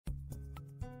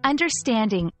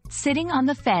Understanding sitting on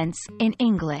the fence in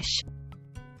English.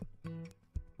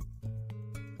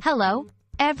 Hello,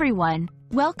 everyone.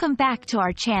 Welcome back to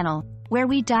our channel, where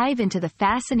we dive into the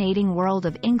fascinating world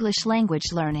of English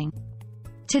language learning.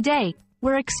 Today,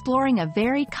 we're exploring a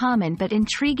very common but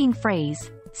intriguing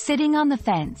phrase, sitting on the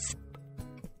fence.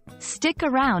 Stick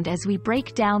around as we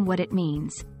break down what it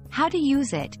means, how to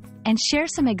use it, and share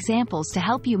some examples to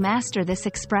help you master this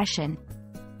expression.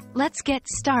 Let's get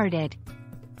started.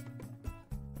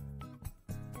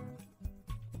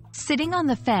 Sitting on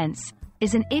the fence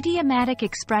is an idiomatic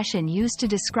expression used to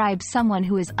describe someone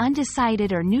who is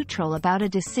undecided or neutral about a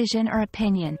decision or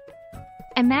opinion.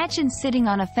 Imagine sitting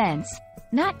on a fence,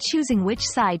 not choosing which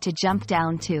side to jump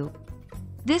down to.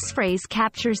 This phrase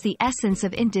captures the essence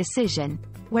of indecision,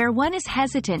 where one is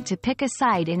hesitant to pick a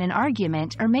side in an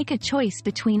argument or make a choice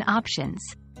between options.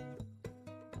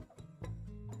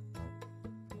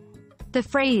 The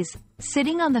phrase,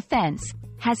 sitting on the fence,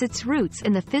 has its roots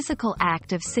in the physical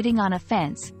act of sitting on a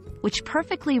fence, which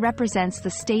perfectly represents the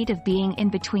state of being in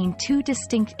between two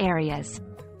distinct areas.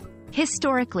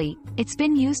 Historically, it's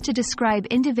been used to describe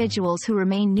individuals who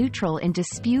remain neutral in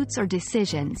disputes or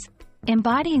decisions,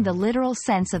 embodying the literal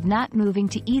sense of not moving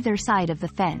to either side of the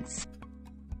fence.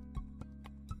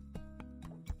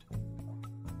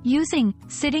 Using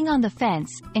sitting on the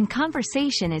fence in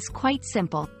conversation is quite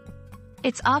simple.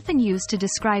 It's often used to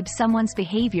describe someone's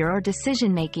behavior or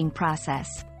decision-making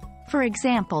process. For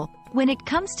example, when it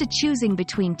comes to choosing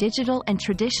between digital and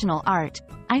traditional art,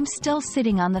 I'm still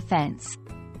sitting on the fence.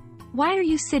 Why are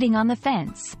you sitting on the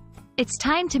fence? It's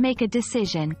time to make a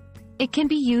decision. It can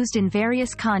be used in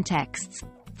various contexts,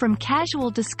 from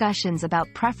casual discussions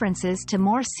about preferences to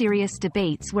more serious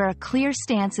debates where a clear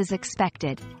stance is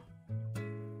expected.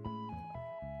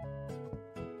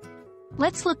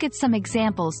 Let's look at some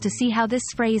examples to see how this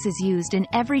phrase is used in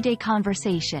everyday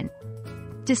conversation.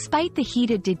 Despite the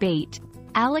heated debate,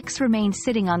 Alex remained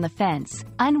sitting on the fence,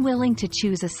 unwilling to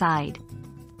choose a side.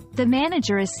 The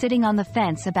manager is sitting on the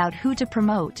fence about who to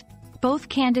promote. Both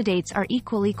candidates are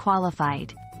equally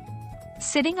qualified.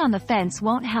 Sitting on the fence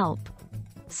won't help.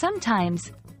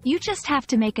 Sometimes, you just have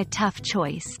to make a tough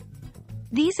choice.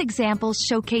 These examples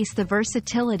showcase the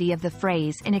versatility of the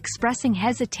phrase in expressing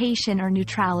hesitation or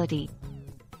neutrality.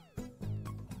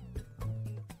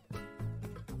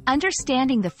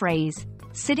 Understanding the phrase,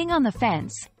 sitting on the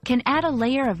fence, can add a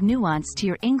layer of nuance to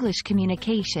your English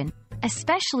communication,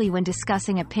 especially when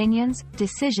discussing opinions,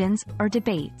 decisions, or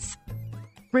debates.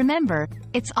 Remember,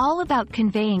 it's all about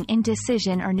conveying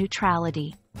indecision or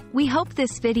neutrality. We hope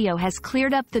this video has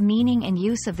cleared up the meaning and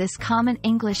use of this common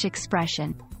English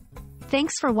expression.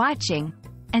 Thanks for watching,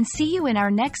 and see you in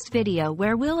our next video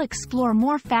where we'll explore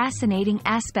more fascinating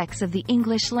aspects of the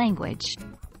English language.